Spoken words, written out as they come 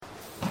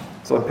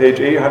It's on page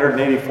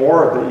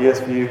 884 of the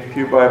ESV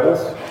Pew Bibles.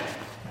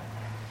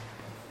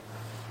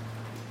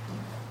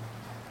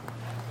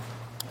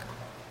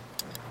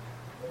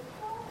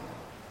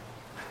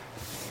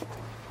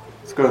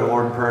 Let's go to the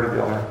Lord in prayer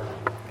together.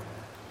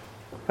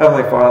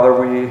 Heavenly Father,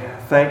 we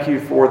thank you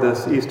for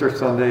this Easter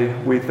Sunday.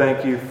 We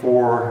thank you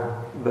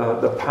for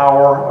the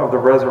power of the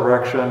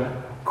resurrection,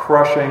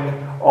 crushing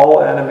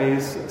all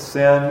enemies,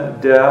 sin,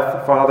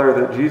 death. Father,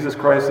 that Jesus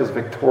Christ is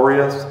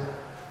victorious,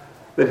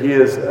 that He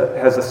has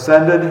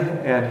ascended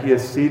and He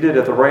is seated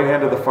at the right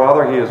hand of the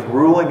Father. He is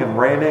ruling and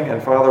reigning.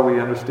 And Father,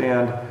 we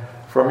understand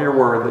from your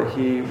word that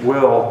He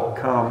will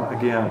come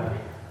again.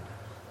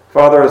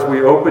 Father, as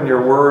we open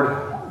your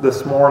word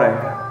this morning,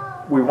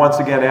 we once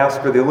again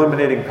ask for the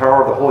illuminating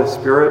power of the Holy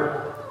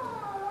Spirit.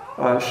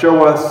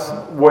 Show us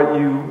what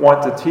you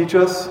want to teach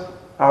us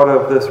out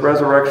of this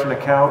resurrection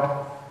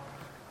account,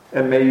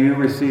 and may you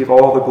receive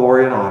all the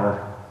glory and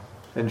honor.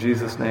 In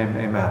Jesus' name,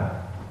 amen.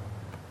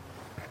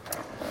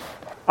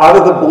 Out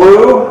of the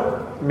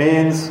blue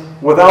means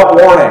without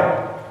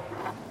warning.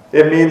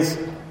 It means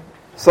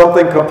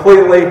something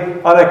completely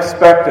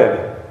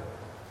unexpected.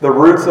 The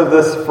roots of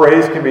this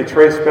phrase can be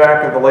traced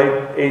back in the late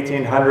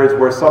 1800s,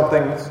 where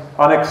something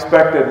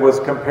unexpected was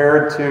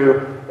compared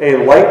to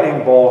a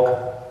lightning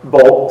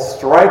bolt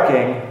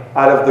striking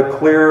out of the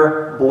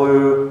clear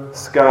blue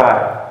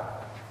sky.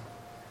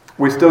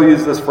 We still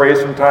use this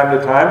phrase from time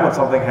to time when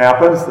something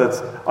happens that's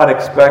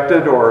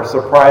unexpected or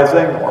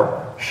surprising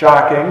or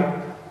shocking.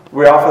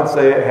 We often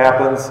say it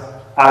happens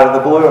out of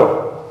the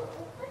blue.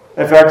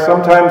 In fact,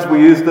 sometimes we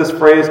use this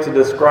phrase to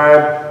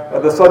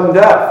describe the sudden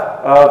death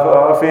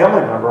of a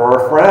family member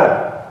or a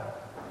friend.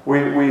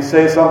 We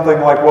say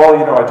something like, well,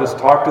 I just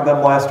talked to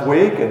them last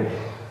week and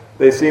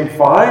they seemed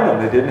fine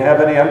and they didn't have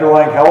any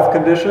underlying health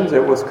conditions.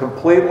 It was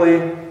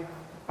completely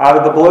out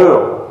of the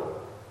blue.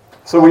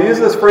 So we use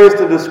this phrase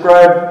to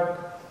describe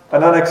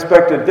an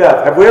unexpected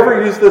death. Have we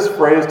ever used this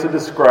phrase to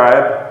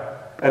describe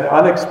an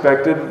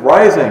unexpected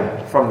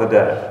rising from the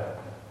dead?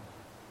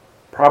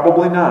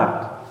 Probably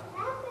not.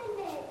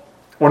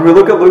 When we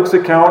look at Luke's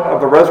account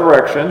of the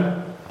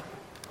resurrection,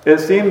 it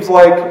seems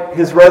like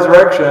his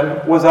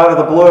resurrection was out of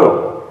the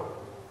blue.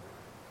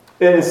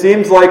 It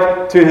seems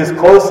like to his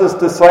closest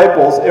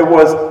disciples it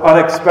was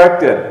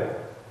unexpected.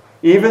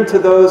 Even to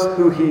those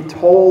who he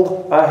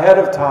told ahead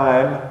of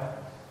time,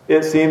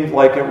 it seemed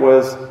like it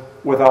was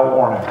without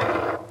warning.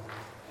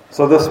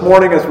 So this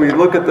morning, as we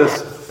look at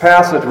this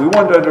passage, we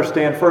want to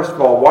understand, first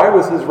of all, why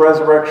was his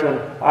resurrection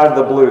out of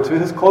the blue to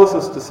his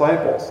closest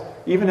disciples,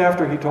 even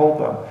after he told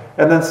them?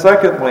 And then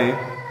secondly,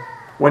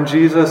 when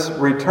Jesus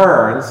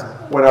returns,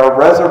 when our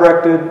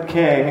resurrected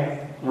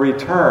King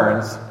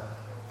returns,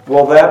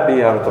 will that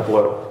be out of the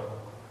blue?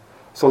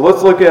 So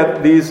let's look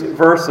at these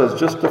verses,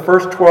 just the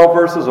first 12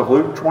 verses of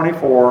Luke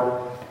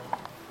 24,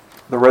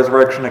 the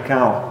resurrection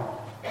account.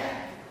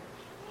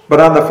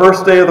 But on the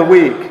first day of the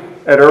week,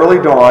 at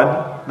early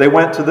dawn, they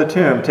went to the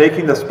tomb,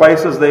 taking the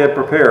spices they had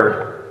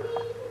prepared.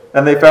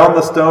 And they found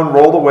the stone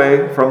rolled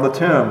away from the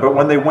tomb. But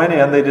when they went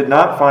in, they did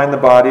not find the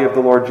body of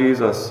the Lord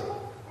Jesus.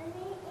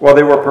 While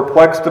they were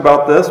perplexed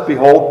about this,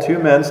 behold, two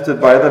men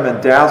stood by them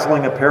in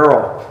dazzling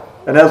apparel.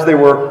 And as they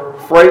were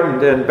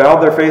frightened and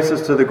bowed their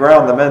faces to the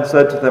ground, the men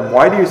said to them,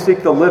 "Why do you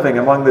seek the living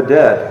among the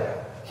dead?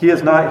 He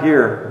is not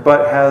here,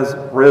 but has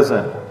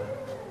risen.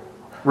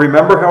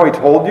 Remember how he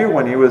told you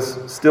when he was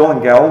still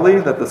in Galilee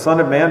that the Son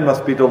of Man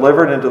must be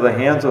delivered into the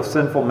hands of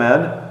sinful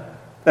men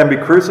and be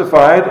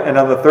crucified and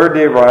on the third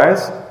day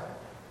rise?"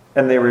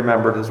 And they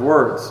remembered his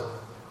words.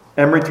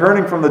 And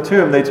returning from the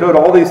tomb, they told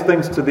all these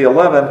things to the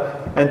 11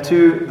 and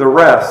to the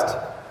rest.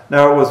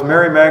 Now it was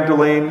Mary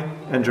Magdalene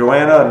and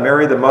Joanna and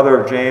Mary the mother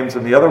of James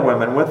and the other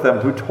women with them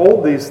who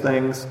told these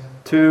things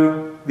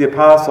to the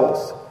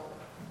apostles.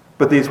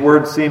 But these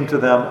words seemed to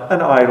them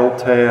an idle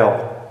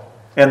tale,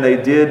 and they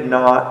did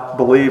not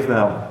believe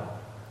them.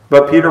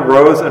 But Peter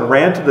rose and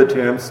ran to the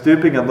tomb,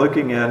 stooping and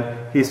looking in.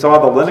 He saw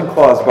the linen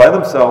cloths by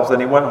themselves,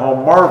 and he went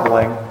home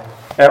marveling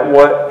at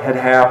what had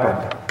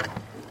happened.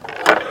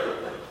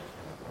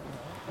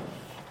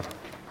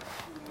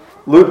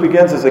 Luke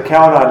begins his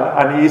account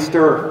on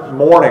Easter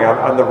morning,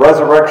 on the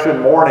resurrection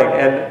morning,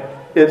 and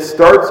it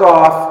starts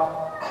off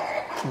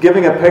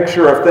giving a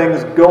picture of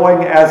things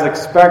going as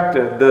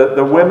expected.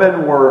 The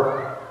women were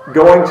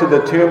going to the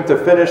tomb to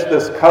finish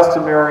this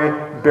customary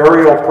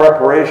burial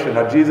preparation.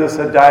 Now, Jesus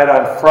had died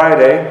on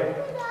Friday,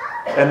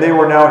 and they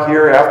were now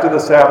here after the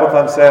Sabbath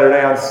on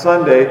Saturday, on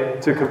Sunday,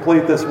 to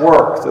complete this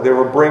work. So they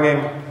were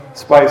bringing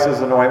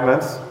spices and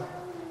ointments.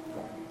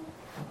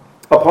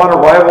 Upon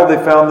arrival, they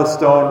found the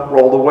stone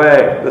rolled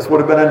away. This would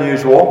have been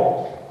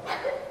unusual,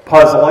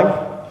 puzzling,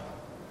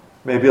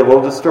 maybe a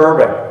little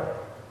disturbing.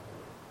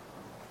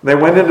 They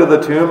went into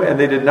the tomb and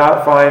they did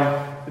not find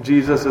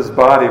Jesus'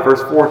 body.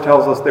 Verse 4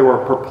 tells us they were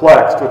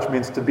perplexed, which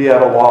means to be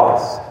at a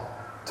loss,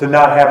 to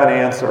not have an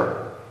answer,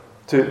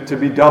 to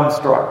be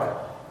dumbstruck.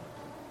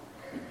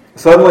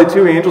 Suddenly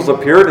 2 angels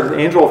appeared, and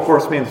angel, of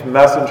course, means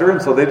messenger,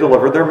 and so they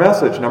delivered their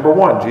message. Number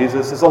 1,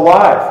 Jesus is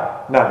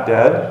alive, not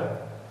dead.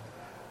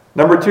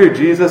 Number 2,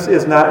 Jesus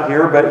is not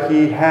here, but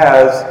he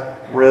has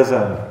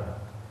risen.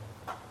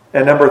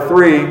 And number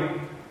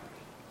 3,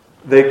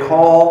 they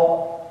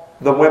call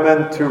the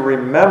women to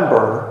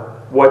remember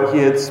what he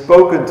had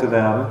spoken to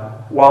them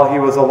while he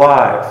was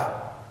alive.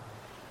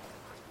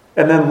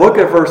 And then look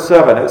at verse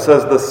 7. It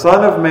says, "The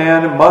Son of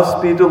Man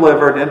must be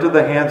delivered into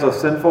the hands of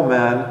sinful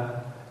men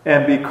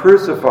and be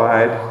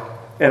crucified,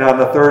 and on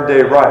the third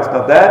day rise."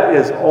 Now that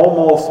is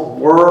almost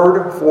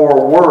word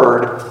for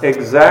word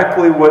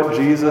exactly what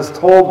Jesus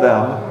told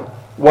them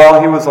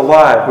while he was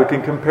alive. We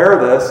can compare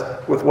this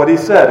with what he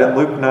said in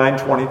Luke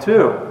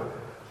 9:22.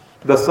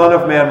 "The Son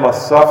of Man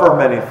must suffer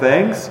many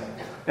things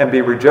and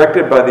be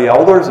rejected by the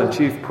elders and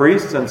chief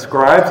priests and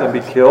scribes and be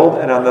killed,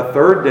 and on the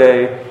third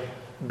day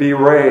be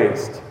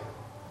raised."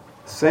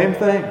 Same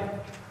thing.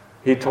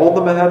 He told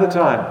them ahead of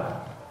time.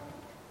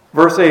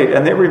 Verse 8,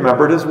 "And they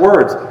remembered his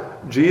words."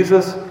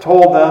 Jesus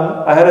told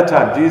them ahead of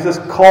time. Jesus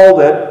called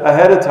it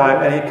ahead of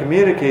time, and he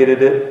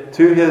communicated it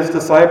to his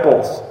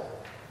disciples.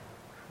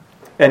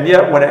 And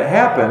yet, when it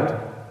happened,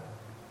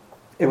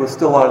 it was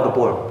still out of the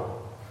blue.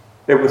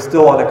 It was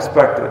still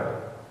unexpected.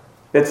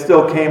 It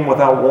still came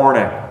without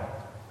warning.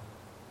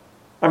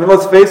 I mean,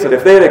 let's face it,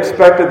 if they had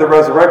expected the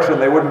resurrection,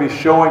 they wouldn't be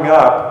showing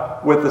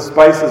up with the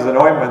spices and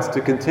ointments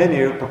to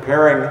continue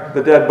preparing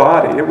the dead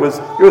body. It was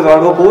out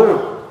of the blue.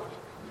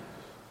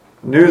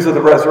 News of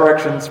the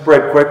resurrection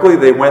spread quickly.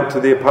 They went to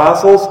the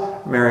apostles,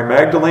 Mary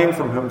Magdalene,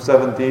 from whom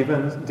 7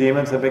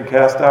 demons had been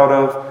cast out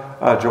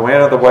of,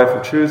 Joanna, the wife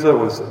of Chuza,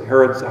 was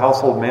Herod's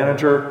household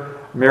manager,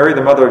 Mary,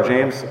 the mother of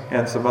James,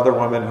 and some other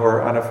women who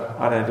are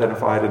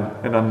unidentified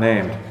and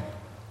unnamed.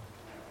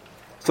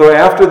 So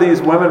after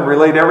these women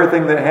relayed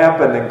everything that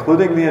happened,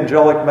 including the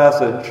angelic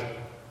message,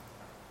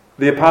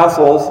 the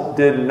apostles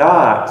did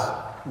not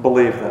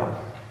believe them.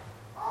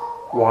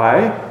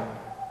 Why?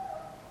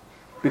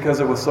 Because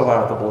it was so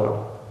out of the blue.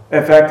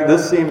 In fact,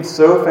 this seemed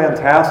so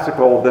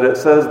fantastical that it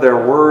says their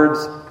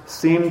words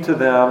seemed to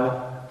them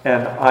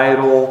an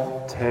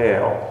idle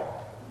tale.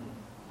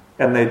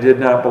 And they did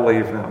not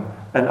believe them.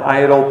 An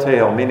idle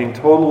tale, meaning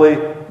totally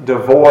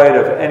devoid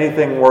of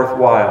anything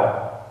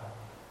worthwhile.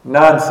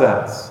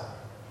 Nonsense.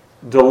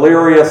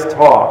 Delirious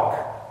talk.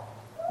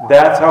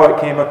 That's how it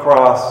came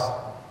across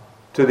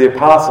to the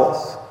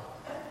apostles,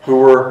 who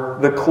were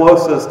the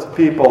closest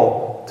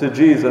people to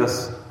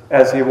Jesus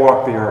as he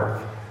walked the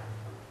earth.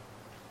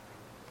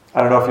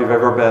 I don't know if you've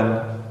ever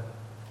been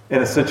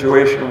in a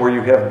situation where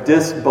you have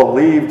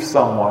disbelieved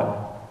someone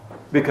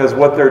because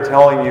what they're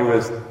telling you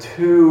is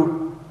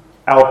too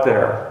out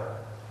there.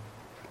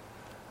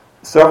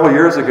 Several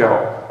years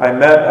ago, I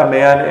met a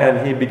man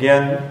and he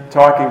began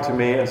talking to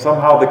me, and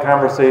somehow the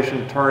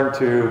conversation turned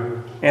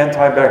to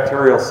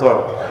antibacterial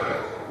soap.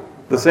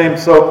 The same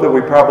soap that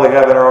we probably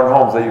have in our own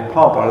homes that you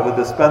pump out of the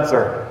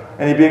dispenser.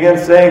 And he began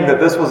saying that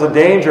this was a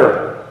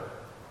danger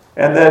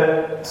and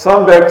that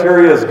some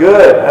bacteria is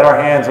good at our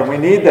hands and we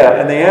need that,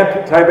 and the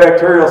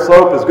antibacterial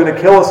soap is going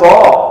to kill us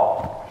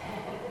all.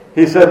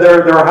 He said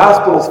there are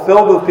hospitals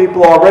filled with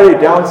people already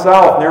down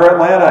south near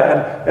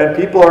Atlanta, and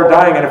people are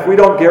dying, and if we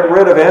don't get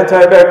rid of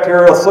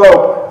antibacterial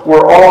soap,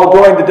 we're all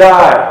going to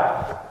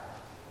die.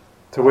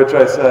 To which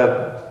I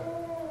said,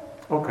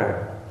 okay.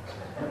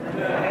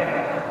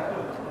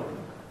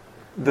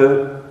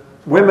 The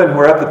women who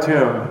were at the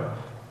tomb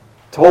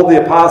told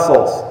the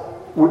apostles,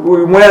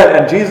 we went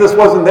and Jesus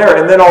wasn't there,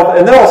 and then all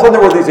of a sudden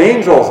there were these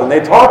angels and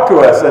they talked to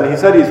us and he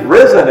said he's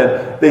risen,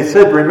 and they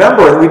said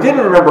remember, and we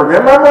didn't remember.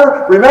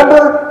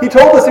 Remember? He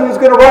told us he was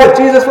going to rise.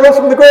 Jesus rose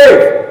from the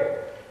grave.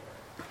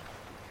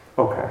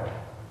 Okay.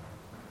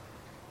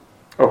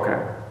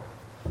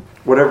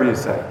 Whatever you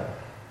say.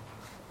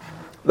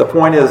 The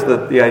point is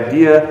that the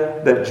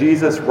idea that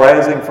Jesus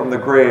rising from the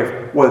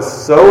grave was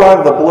so out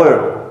of the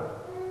blue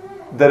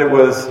that it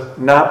was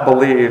not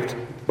believed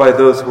by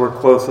those who were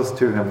closest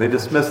to him. They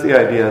dismissed the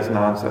idea as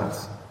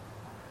nonsense.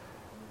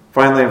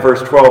 Finally, in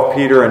verse 12,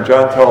 Peter, and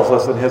John tells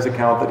us in his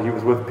account that he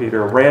was with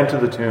Peter, ran to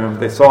the tomb.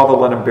 They saw the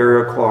linen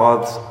burial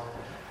cloths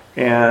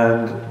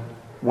and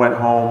went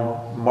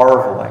home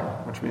marveling,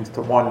 which means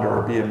to wonder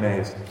or be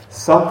amazed.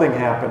 Something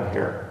happened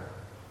here.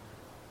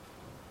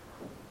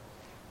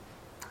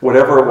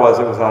 Whatever it was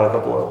out of the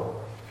blue.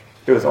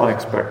 It was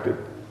unexpected.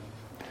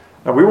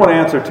 Now, we want to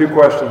answer 2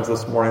 questions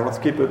this morning. Let's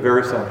keep it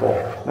very simple.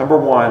 Number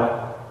 1,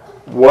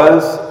 why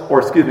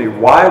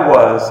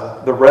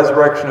was the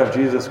resurrection of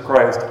Jesus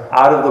Christ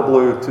out of the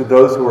blue to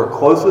those who were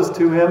closest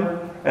to him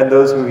and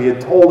those who he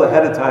had told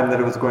ahead of time that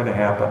it was going to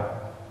happen?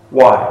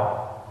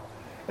 Why?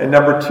 And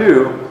number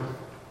 2,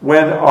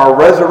 when our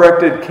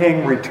resurrected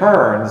King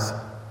returns,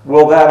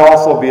 will that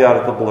also be out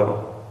of the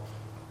blue?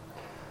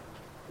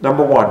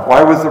 Number 1,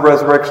 why was the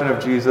resurrection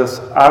of Jesus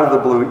out of the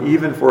blue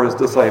even for his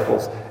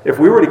disciples? If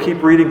we were to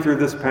keep reading through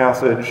this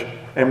passage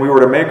and we were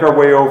to make our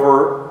way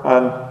over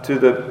to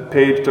the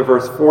page to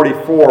verse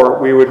 44,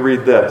 we would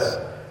read this.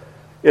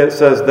 It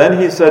says, "Then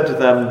he said to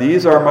them,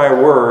 'These are my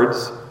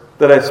words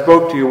that I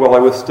spoke to you while I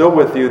was still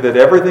with you, that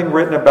everything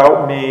written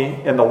about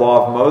me in the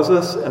law of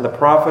Moses and the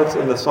prophets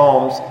and the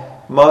Psalms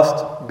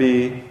must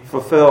be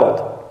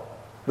fulfilled.'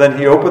 Then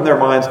he opened their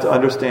minds to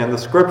understand the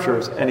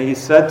Scriptures, and he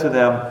said to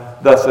them,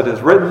 "Thus it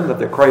is written that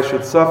the Christ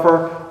should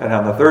suffer, and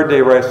on the third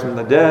day rise from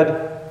the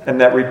dead, and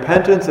that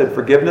repentance and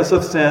forgiveness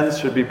of sins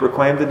should be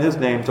proclaimed in his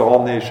name to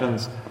all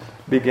nations,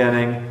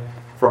 beginning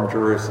from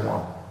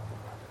Jerusalem."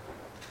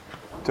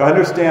 To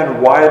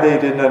understand why they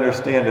didn't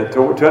understand it,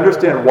 to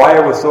understand why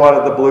it was so out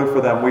of the blue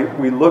for them,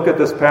 we look at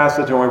this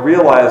passage and we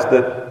realize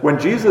that when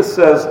Jesus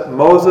says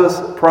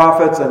Moses,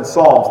 prophets, and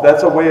Psalms,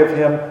 that's a way of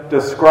him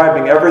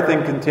describing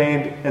everything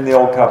contained in the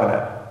Old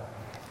Covenant.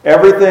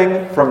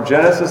 Everything from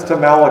Genesis to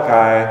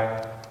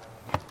Malachi,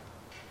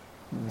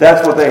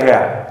 that's what they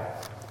had.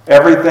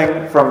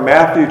 Everything from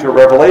Matthew to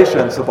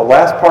Revelation, so the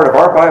last part of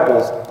our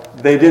Bibles,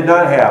 they did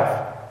not have.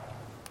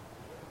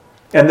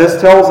 And this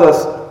tells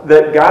us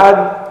that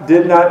God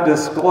did not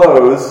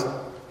disclose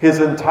his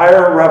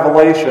entire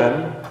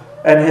revelation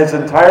and his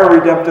entire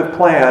redemptive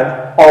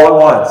plan all at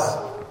once.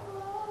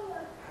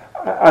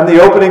 On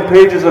the opening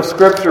pages of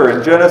Scripture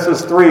in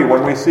Genesis 3,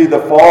 when we see the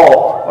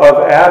fall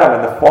of Adam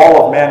and the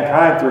fall of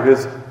mankind through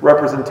his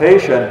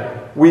representation,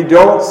 we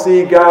don't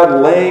see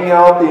God laying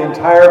out the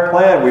entire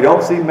plan. We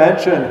don't see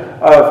mention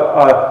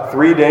of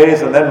 3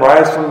 days and then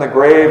rise from the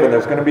grave and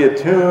there's going to be a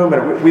tomb.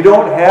 And we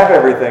don't have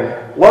everything,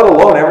 let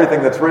alone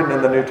everything that's written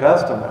in the New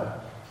Testament.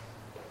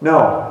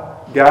 No,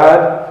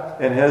 God,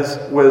 in his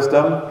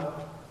wisdom,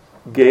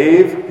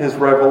 gave his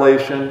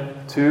revelation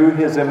to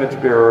his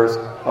image bearers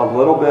a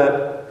little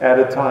bit at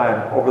a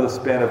time over the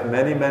span of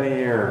many, many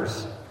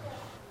years.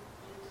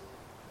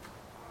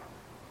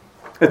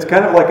 It's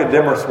kind of like a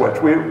dimmer switch.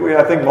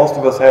 I think most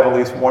of us have at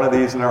least one of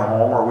these in our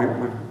home, or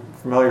we're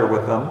familiar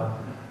with them.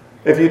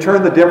 If you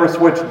turn the dimmer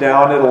switch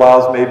down, it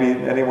allows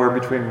maybe anywhere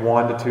between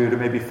 1 to 2 to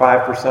maybe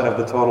 5% of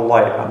the total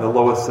light on the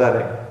lowest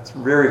setting. It's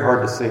very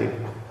hard to see.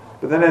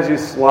 But then as you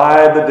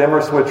slide the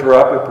dimmer switcher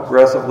up, it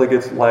progressively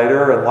gets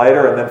lighter and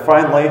lighter, and then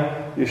finally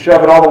you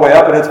shove it all the way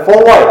up and it's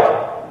full light.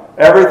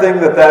 Everything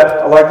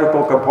that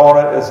electrical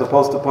component is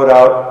supposed to put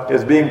out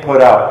is being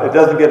put out. It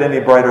doesn't get any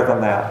brighter than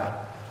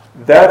that.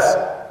 That's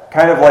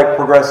kind of like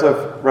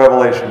progressive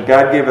revelation.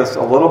 God gave us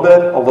a little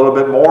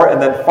bit more, and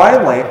then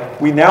finally,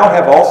 we now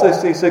have all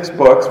 66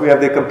 books. We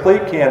have the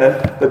complete canon.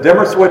 The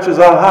dimmer switch is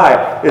on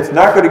high. It's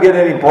not going to get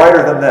any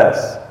brighter than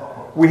this.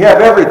 We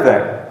have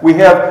everything. We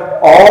have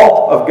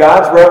all of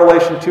God's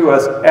revelation to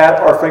us at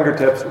our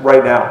fingertips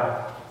right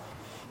now.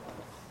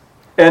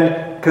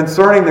 And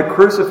concerning the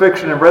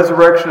crucifixion and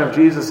resurrection of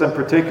Jesus in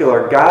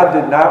particular, God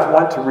did not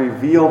want to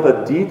reveal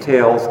the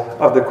details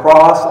of the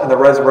cross and the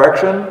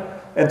resurrection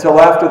until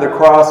after the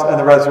cross and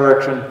the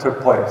resurrection took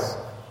place.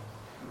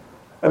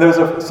 And there's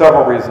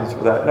several reasons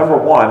for that. Number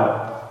one,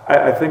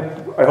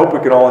 I hope we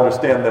can all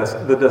understand this.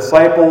 The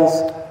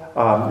disciples,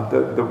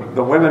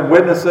 the women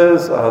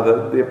witnesses,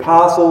 the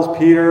apostles,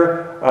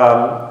 Peter,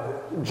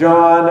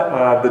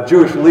 John, the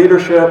Jewish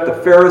leadership, the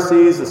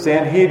Pharisees, the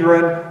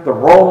Sanhedrin, the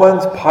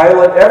Romans,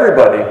 Pilate,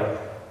 everybody,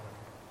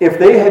 if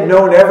they had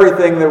known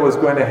everything that was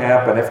going to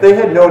happen, if they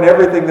had known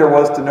everything there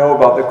was to know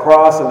about the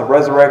cross and the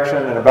resurrection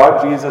and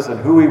about Jesus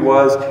and who he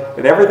was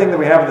and everything that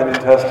we have in the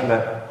New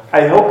Testament,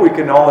 I hope we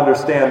can all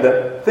understand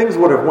that things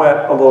would have went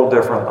a little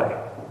differently.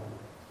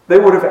 They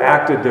would have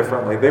acted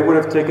differently. They would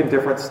have taken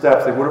different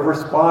steps. They would have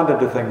responded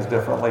to things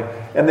differently.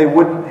 And they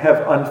wouldn't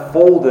have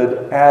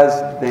unfolded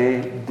as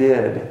they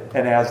did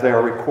and as they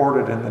are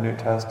recorded in the New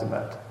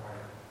Testament.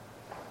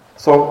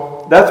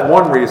 So that's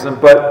one reason.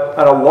 But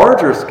on a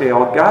larger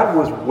scale, God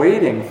was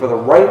waiting for the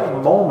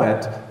right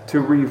moment to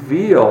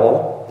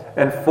reveal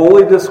and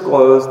fully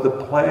disclose the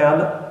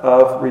plan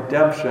of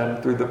redemption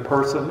through the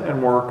person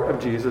and work of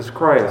Jesus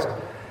Christ.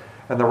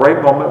 And the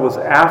right moment was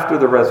after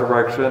the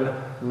resurrection,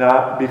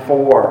 not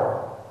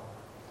before.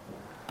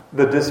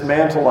 The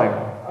dismantling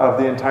of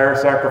the entire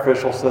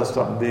sacrificial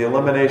system, the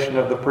elimination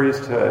of the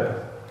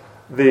priesthood,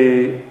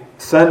 the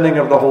sending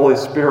of the Holy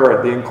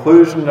Spirit, the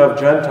inclusion of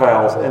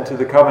Gentiles into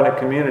the covenant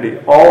community,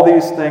 all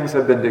these things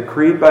have been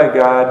decreed by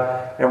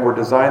God and were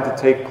designed to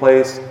take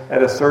place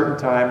at a certain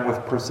time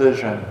with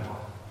precision.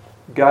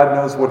 God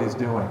knows what he's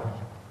doing.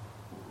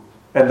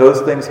 And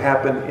those things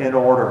happen in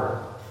order,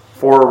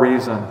 for a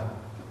reason.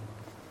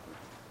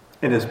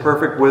 In his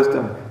perfect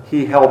wisdom,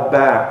 he held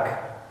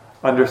back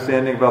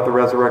understanding about the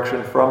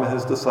resurrection from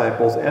his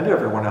disciples and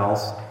everyone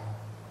else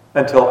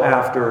until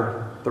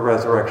after the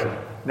resurrection.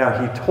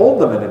 Now, he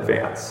told them in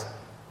advance.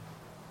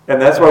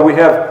 And that's why we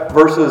have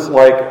verses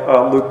like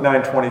Luke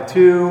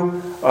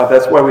 9:22.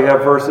 That's why we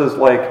have verses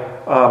like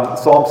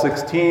Psalm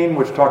 16,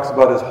 which talks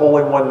about his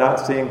Holy One not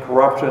seeing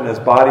corruption, his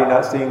body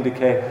not seeing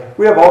decay.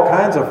 We have all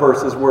kinds of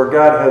verses where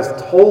God has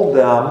told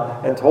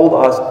them and told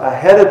us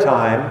ahead of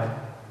time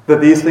that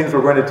these things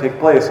were going to take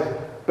place,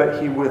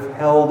 but he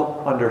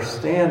withheld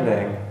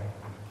understanding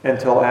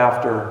until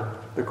after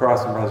the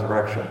cross and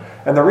resurrection.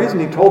 And the reason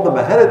he told them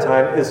ahead of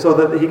time is so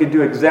that he could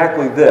do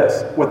exactly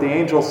this, what the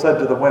angel said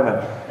to the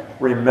women.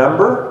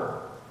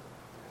 Remember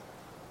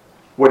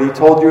what he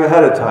told you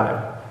ahead of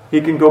time. He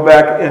can go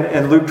back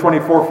in Luke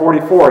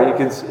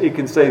 24:44. He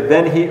can say,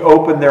 then he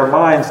opened their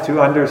minds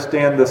to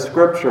understand the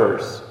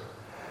Scriptures.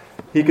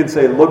 He can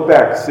say, look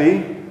back,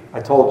 see, I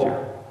told you.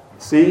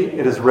 See,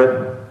 it is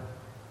written.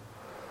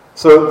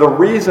 So the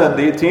reason,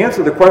 to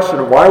answer the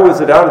question, why was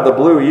it out of the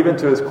blue, even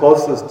to his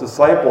closest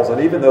disciples,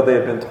 and even though they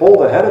had been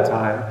told ahead of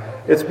time,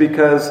 it's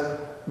because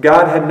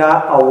God had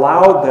not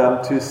allowed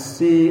them to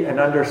see and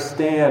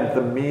understand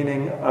the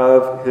meaning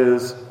of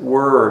his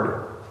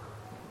word.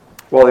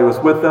 While he was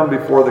with them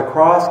before the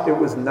cross, it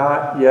was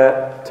not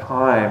yet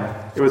time.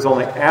 It was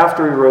only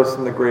after he rose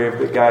from the grave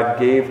that God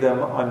gave them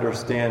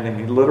understanding.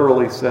 He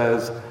literally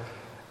says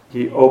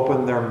he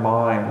opened their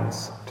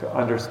minds to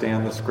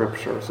understand the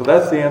Scripture. So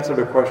that's the answer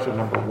to question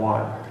number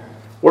 1.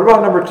 What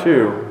about number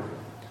 2?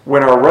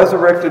 When our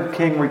resurrected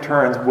King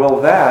returns,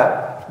 will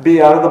that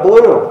be out of the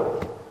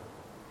blue?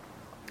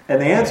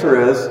 And the answer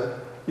is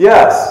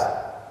yes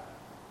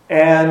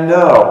and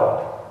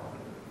no.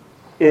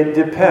 It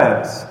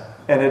depends.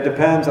 And it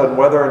depends on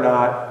whether or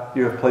not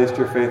you have placed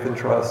your faith and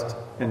trust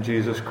in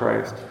Jesus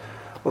Christ.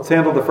 Let's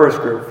handle the first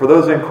group. For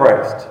those in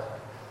Christ,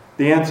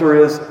 the answer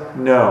is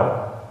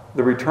no.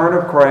 The return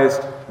of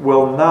Christ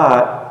will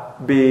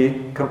not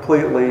be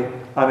completely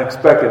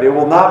unexpected. It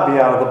will not be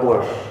out of the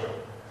blue.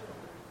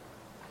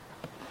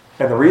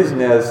 And the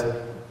reason is,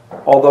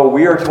 although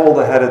we are told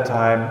ahead of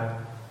time,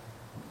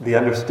 the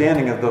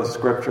understanding of those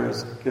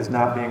scriptures is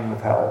not being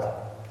withheld.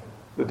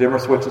 The dimmer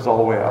switch is all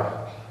the way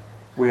up.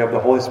 We have the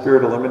Holy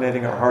Spirit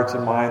illuminating our hearts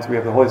and minds. We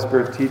have the Holy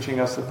Spirit teaching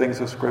us the things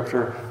of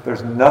Scripture.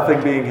 There's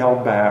nothing being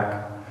held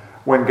back.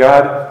 When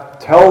God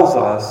tells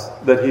us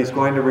that he's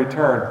going to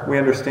return, we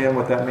understand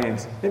what that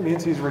means. It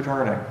means he's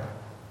returning.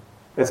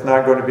 It's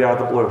not going to be out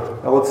of the blue.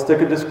 Now let's stick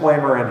a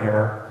disclaimer in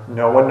here.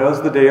 No one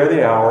knows the day or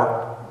the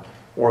hour,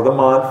 or the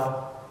month,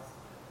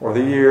 or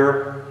the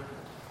year,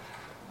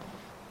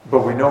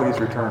 but we know he's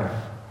returning.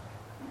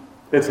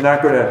 It's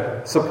not going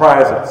to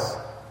surprise us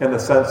in the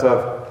sense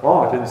of, oh,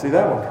 I didn't see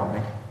that one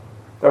coming.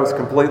 That was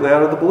completely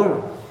out of the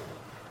blue.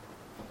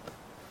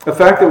 The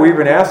fact that we've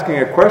been asking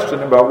a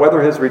question about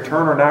whether his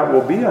return or not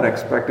will be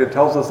unexpected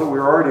tells us that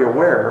we're already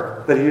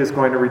aware that he is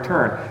going to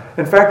return.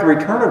 In fact, the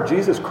return of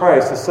Jesus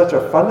Christ is such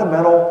a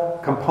fundamental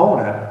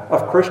component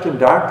of Christian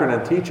doctrine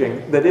and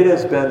teaching that it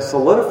has been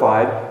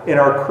solidified in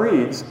our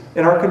creeds,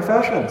 in our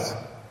confessions.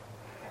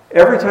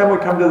 Every time we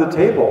come to the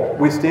table,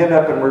 we stand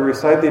up and we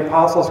recite the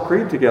Apostles'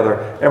 Creed together.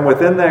 And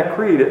within that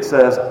creed it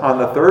says, on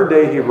the third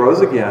day he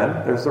rose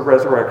again, there's the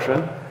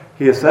resurrection.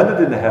 He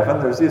ascended into heaven,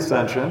 there's the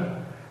ascension.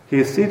 He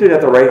is seated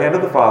at the right hand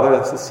of the Father,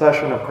 that's the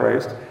session of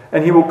Christ.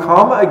 And he will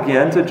come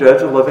again to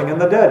judge the living and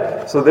the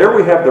dead. So there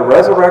we have the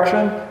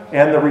resurrection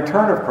and the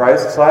return of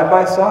Christ side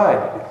by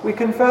side. We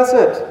confess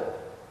it.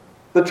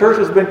 The church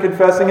has been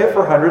confessing it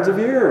for hundreds of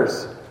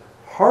years.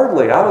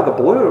 Hardly out of the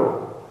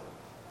blue.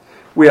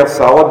 We have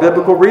solid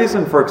biblical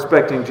reason for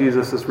expecting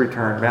Jesus'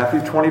 return.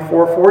 Matthew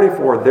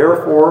 24:44.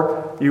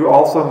 Therefore, you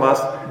also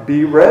must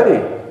be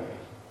ready.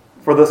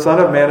 For the Son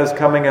of Man is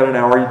coming at an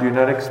hour you do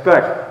not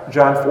expect.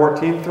 John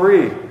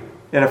 14:3.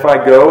 And if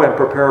I go and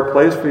prepare a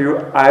place for you,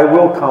 I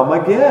will come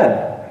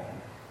again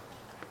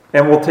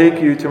and will take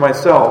you to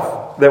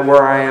myself, that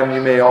where I am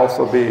you may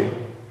also be.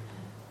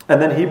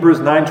 And then Hebrews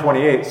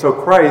 9:28. So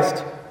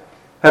Christ,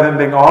 having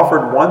been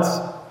offered once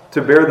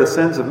to bear the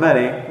sins of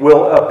many,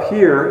 will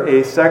appear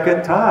a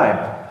second time,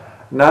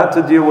 not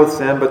to deal with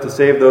sin, but to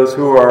save those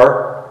who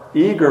are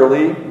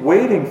eagerly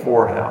waiting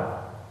for him.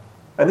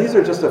 And these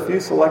are just a few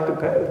selected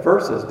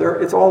verses.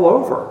 It's all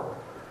over.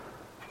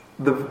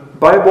 The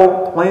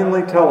Bible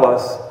plainly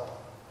tells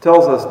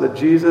us that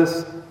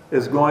Jesus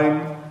is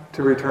going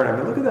to return. I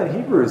mean, look at that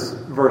Hebrews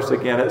verse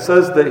again. It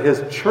says that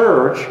his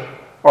church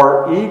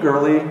are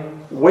eagerly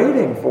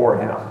waiting for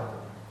him.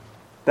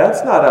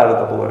 That's not out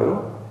of the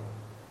blue.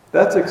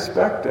 That's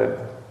expected.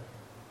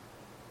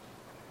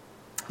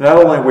 Not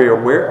only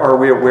are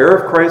we aware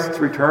of Christ's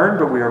return,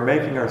 but we are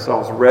making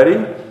ourselves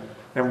ready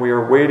and we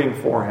are waiting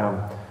for him.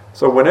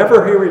 So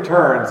whenever he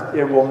returns,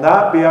 it will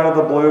not be out of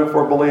the blue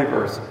for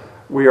believers.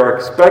 We are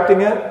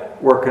expecting it,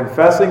 we're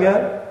confessing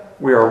it,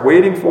 we are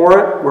waiting for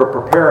it, we're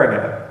preparing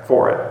it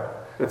for it.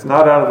 It's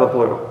not out of the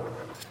blue.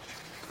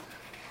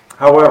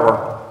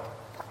 However,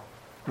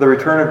 the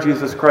return of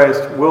Jesus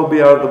Christ will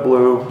be out of the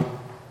blue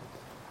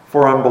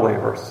for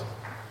unbelievers.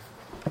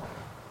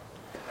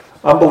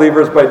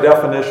 Unbelievers, by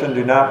definition,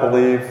 do not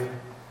believe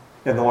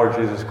in the Lord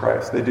Jesus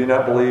Christ. They do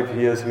not believe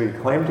he is who he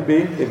claimed to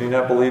be. They do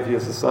not believe he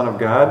is the Son of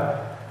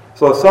God.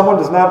 So if someone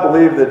does not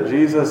believe that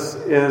Jesus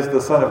is the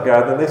Son of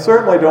God, then they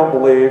certainly don't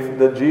believe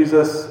that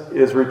Jesus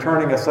is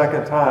returning a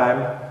second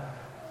time,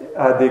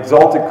 the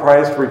exalted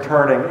Christ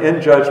returning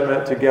in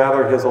judgment to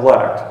gather his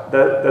elect.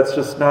 That's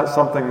just not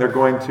something they're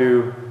going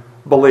to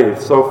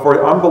believe. So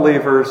for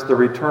unbelievers, the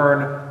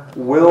return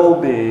will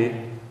be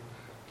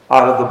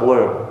out of the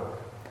blue.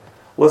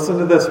 Listen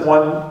to this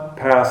one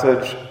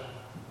passage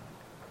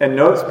and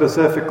note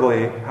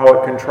specifically how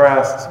it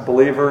contrasts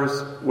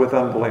believers with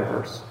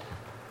unbelievers.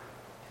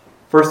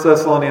 1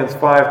 Thessalonians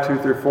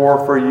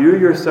 5:2-4. For you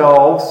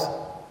yourselves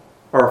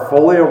are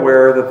fully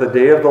aware that the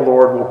day of the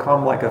Lord will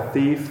come like a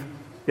thief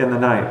in the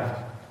night.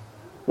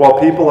 While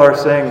people are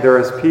saying there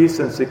is peace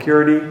and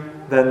security,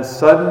 then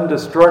sudden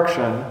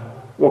destruction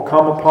will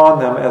come upon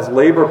them as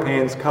labor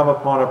pains come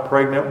upon a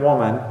pregnant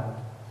woman,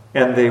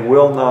 and they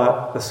will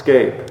not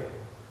escape.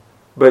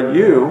 But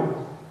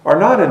you are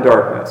not in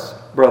darkness,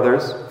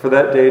 brothers, for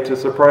that day to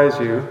surprise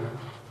you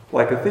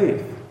like a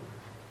thief.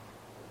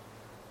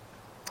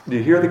 Do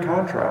you hear the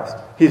contrast?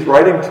 He's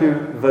writing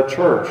to the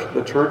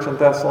church in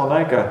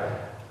Thessalonica,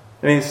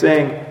 and he's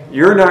saying,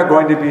 you're not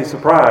going to be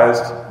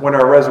surprised when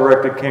our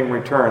resurrected King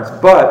returns,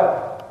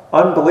 but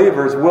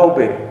unbelievers will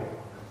be.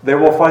 They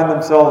will find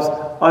themselves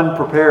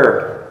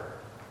unprepared.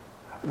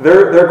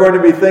 They're going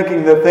to be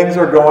thinking that things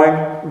are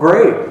going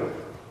great.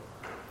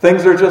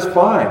 Things are just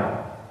fine.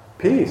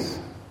 Peace.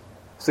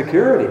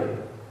 Security.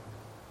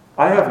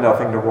 I have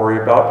nothing to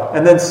worry about.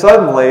 And then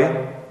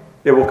suddenly,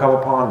 it will come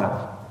upon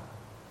them.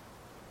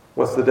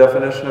 What's the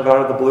definition of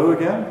out of the blue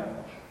again?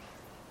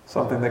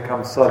 Something that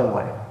comes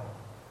suddenly,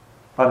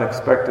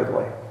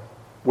 unexpectedly,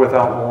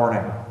 without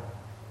warning.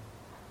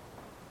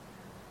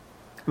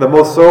 The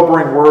most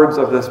sobering words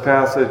of this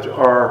passage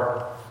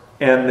are,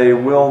 and they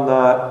will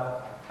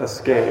not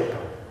escape.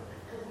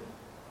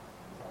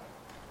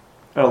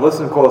 Now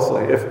listen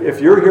closely. If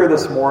you're here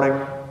this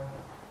morning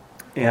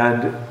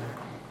and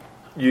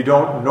you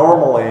don't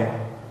normally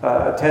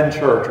attend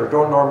church or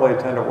don't normally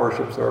attend a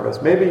worship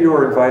service, maybe you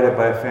were invited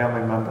by a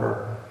family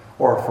member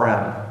or a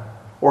friend,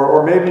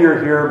 or maybe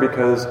you're here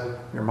because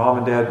your mom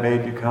and dad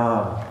made you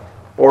come,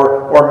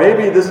 or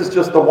maybe this is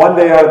just the one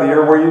day out of the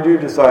year where you do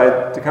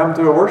decide to come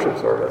to a worship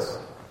service,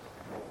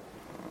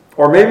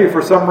 or maybe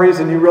for some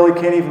reason you really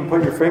can't even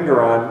put your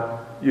finger on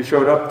you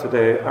showed up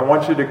today. I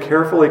want you to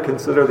carefully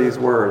consider these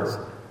words,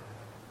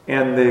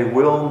 and they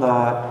will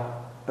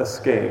not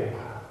escape.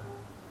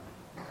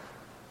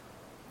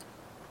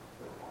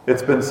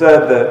 It's been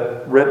said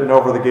that written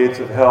over the gates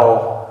of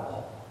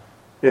hell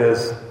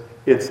is,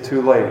 it's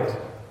too late.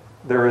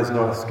 There is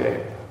no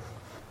escape.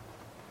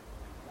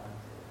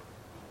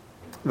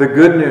 The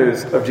good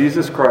news of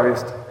Jesus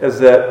Christ is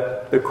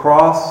that the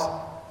cross,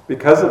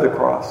 because of the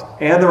cross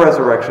and the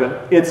resurrection,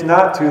 it's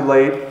not too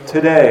late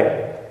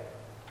today.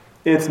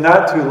 It's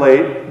not too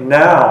late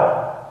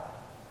now.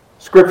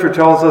 Scripture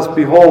tells us,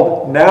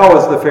 behold, now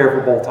is the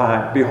favorable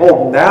time.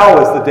 Behold, now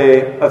is the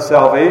day of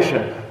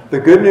salvation. The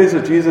good news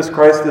of Jesus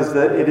Christ is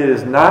that it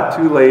is not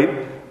too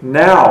late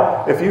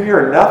now. If you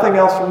hear nothing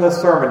else from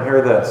this sermon,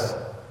 hear this.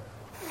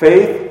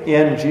 Faith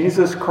in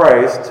Jesus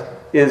Christ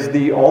is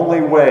the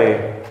only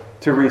way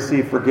to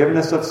receive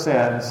forgiveness of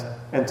sins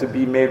and to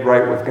be made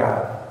right with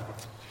God.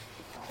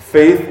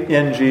 Faith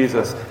in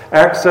Jesus.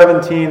 Acts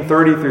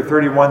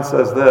 17:30-31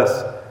 says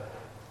this.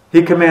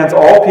 He commands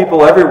all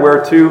people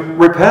everywhere to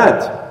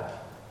repent,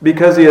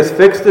 because he has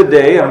fixed a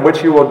day on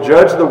which he will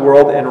judge the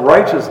world in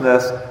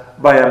righteousness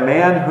by a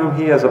man whom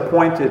he has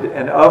appointed,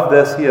 and of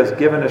this he has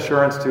given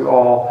assurance to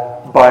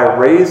all by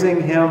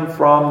raising him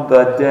from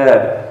the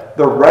dead.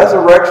 The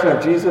resurrection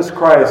of Jesus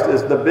Christ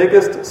is the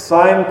biggest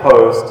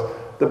signpost,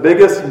 the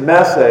biggest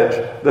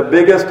message, the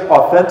biggest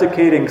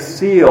authenticating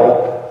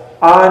seal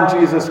on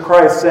Jesus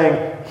Christ,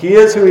 saying he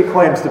is who he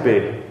claims to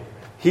be.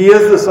 He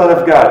is the Son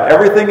of God.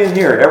 Everything in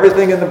here,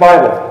 everything in the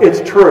Bible,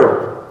 it's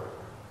true.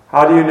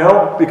 How do you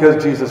know?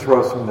 Because Jesus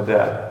rose from the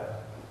dead.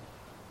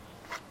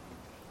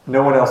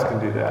 No one else can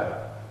do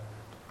that.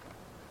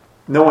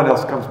 No one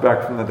else comes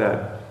back from the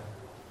dead.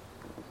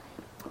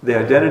 The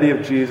identity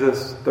of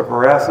Jesus, the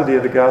veracity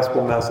of the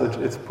gospel message,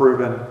 it's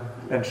proven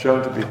and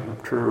shown to be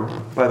true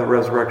by the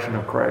resurrection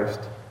of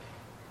Christ.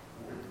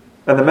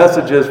 And the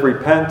message is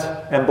repent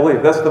and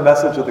believe. That's the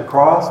message of the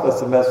cross.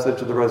 That's the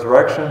message of the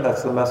resurrection.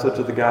 That's the message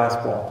of the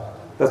gospel.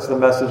 That's the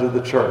message of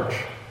the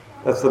church.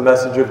 That's the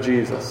message of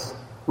Jesus.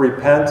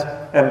 Repent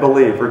and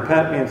believe.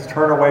 Repent means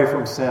turn away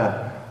from sin.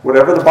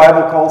 Whatever the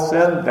Bible calls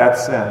sin,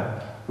 that's sin.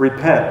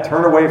 Repent.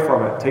 Turn away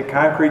from it. Take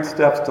concrete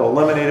steps to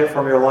eliminate it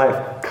from your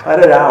life. Cut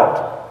it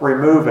out.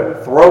 Remove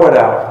it. Throw it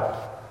out.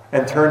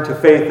 And turn to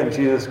faith in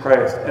Jesus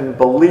Christ. And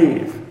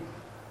believe.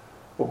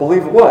 Well,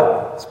 believe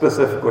what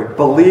specifically?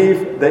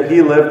 Believe that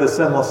he lived the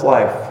sinless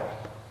life.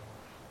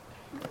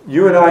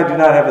 You and I do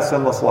not have a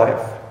sinless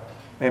life.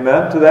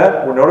 Amen to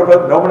that? None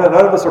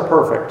of us are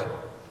perfect.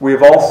 We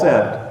have all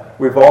sinned.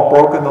 We've all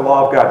broken the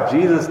law of God.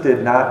 Jesus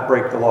did not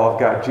break the law of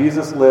God.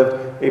 Jesus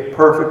lived a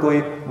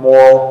perfectly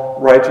moral,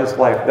 righteous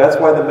life. That's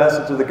why the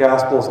message of the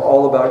gospel is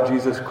all about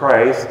Jesus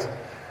Christ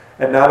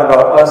and not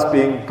about us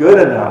being good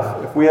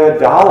enough. If we had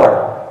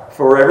 $1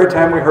 for every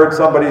time we heard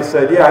somebody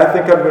say, yeah, I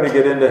think I'm going to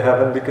get into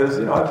heaven because,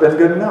 I've been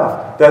good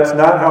enough. That's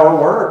not how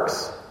it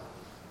works.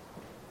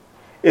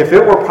 If it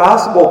were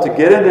possible to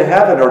get into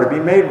heaven or to be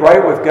made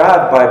right with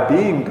God by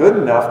being good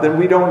enough, then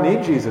we don't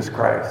need Jesus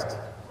Christ.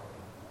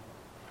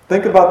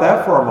 Think about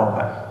that for a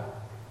moment.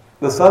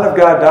 The Son of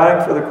God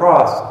dying for the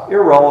cross,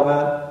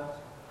 irrelevant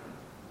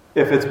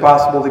if it's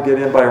possible to get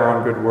in by our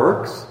own good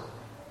works.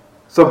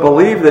 So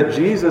believe that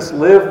Jesus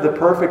lived the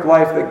perfect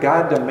life that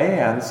God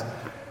demands.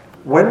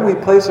 When we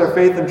place our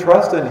faith and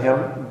trust in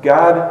him,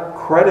 God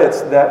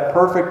credits that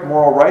perfect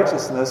moral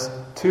righteousness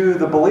to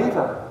the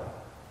believer.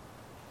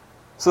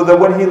 So that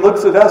when he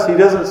looks at us, he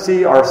doesn't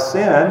see our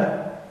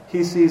sin,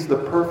 he sees the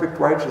perfect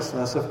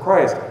righteousness of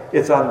Christ.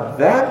 It's on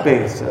that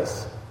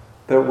basis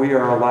that we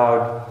are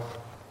allowed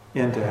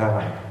into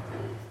heaven.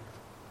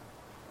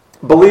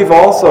 Believe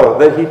also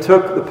that he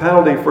took the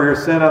penalty for your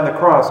sin on the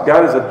cross.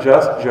 God is a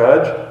just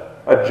judge,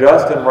 a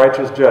just and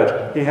righteous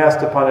judge. He has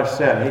to punish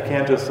sin. He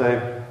can't just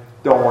say,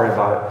 don't worry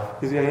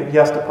about it. He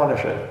has to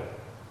punish it.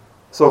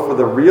 So for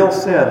the real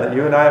sin that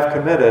you and I have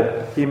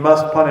committed, he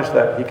must punish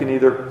that. He can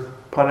either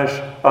punish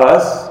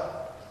us,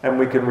 and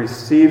we can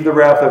receive the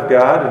wrath of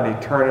God in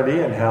eternity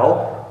in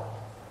hell,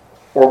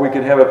 or we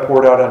can have it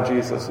poured out on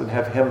Jesus and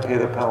have him pay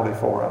the penalty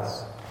for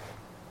us.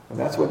 And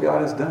that's what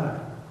God has done.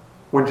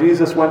 When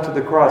Jesus went to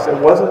the cross, it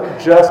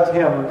wasn't just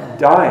him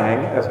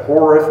dying, as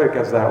horrific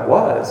as that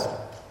was.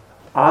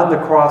 On the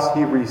cross,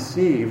 he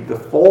received the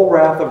full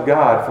wrath of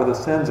God for the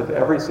sins of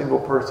every single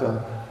person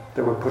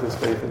that would put his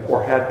faith in,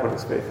 or had put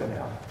his faith in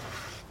him.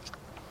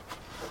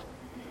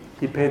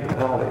 He paid the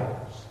penalty.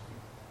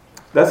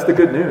 That's the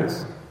good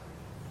news.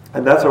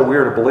 And that's what we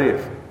are to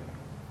believe.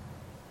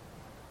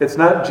 It's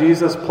not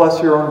Jesus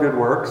plus your own good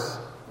works.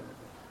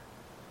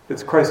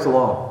 It's Christ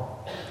alone.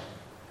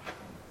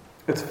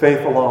 It's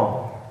faith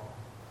alone.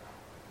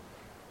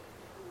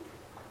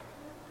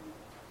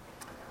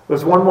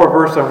 There's one more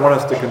verse I want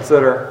us to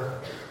consider.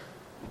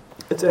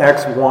 It's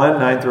Acts 1,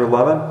 9 through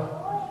 11.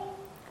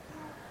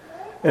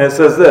 And it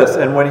says this,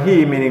 and when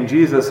he, meaning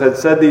Jesus, had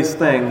said these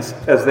things,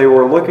 as they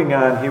were looking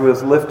on, he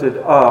was lifted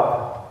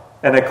up,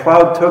 and a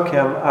cloud took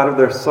him out of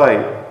their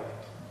sight.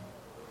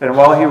 And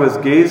while he was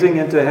gazing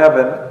into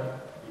heaven,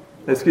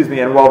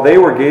 and while they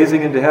were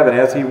gazing into heaven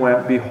as he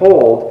went,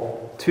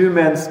 behold, two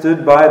men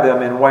stood by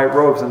them in white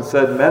robes and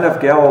said, Men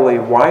of Galilee,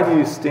 why do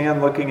you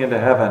stand looking into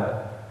heaven?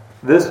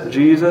 This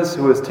Jesus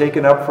who is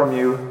taken up from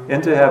you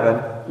into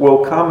heaven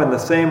will come in the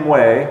same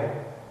way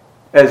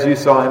as you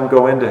saw him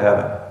go into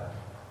heaven.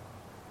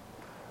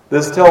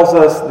 This tells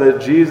us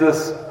that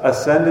Jesus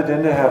ascended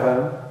into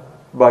heaven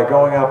by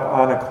going up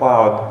on a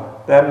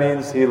cloud. That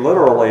means he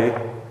literally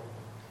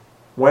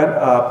went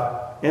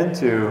up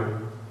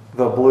into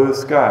the blue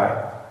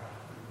sky.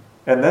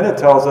 And then it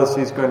tells us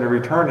he's going to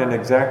return in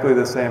exactly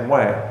the same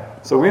way.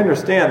 So we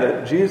understand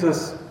that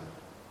Jesus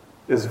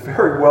is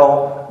very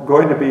well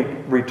going to be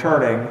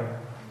returning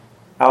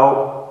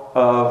out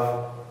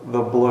of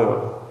the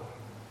blue.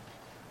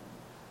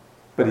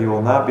 But he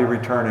will not be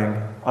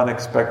returning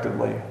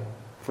unexpectedly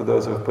for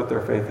those who have put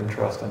their faith and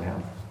trust in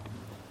him.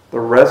 The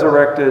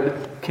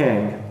resurrected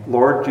King,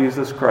 Lord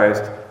Jesus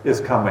Christ,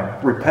 is coming.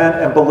 Repent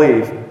and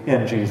believe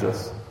in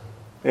Jesus.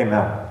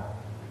 Amen.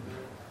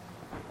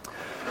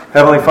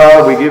 Heavenly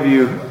Father, we give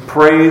you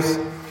praise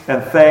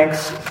and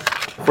thanks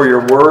for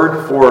your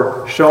word,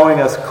 for showing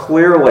us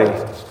clearly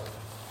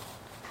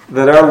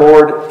that our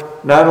Lord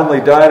not only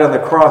died on the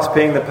cross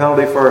paying the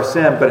penalty for our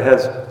sin, but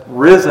has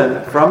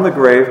risen from the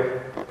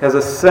grave, has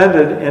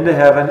ascended into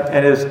heaven,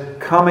 and is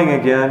coming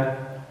again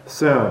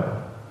soon.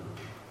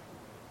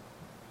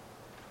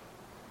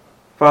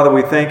 Father,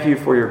 we thank you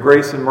for your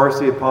grace and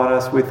mercy upon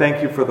us. We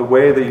thank you for the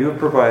way that you have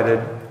provided,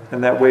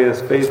 and that way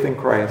is faith in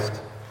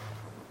Christ,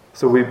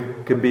 so we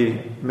can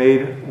be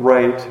made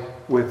right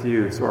with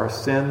you, so our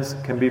sins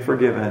can be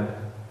forgiven,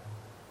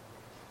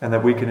 and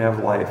that we can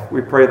have life.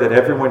 We pray that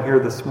everyone here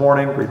this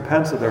morning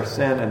repents of their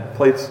sin and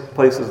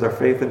places their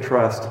faith and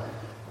trust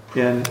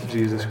in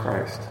Jesus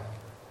Christ.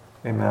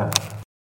 Amen.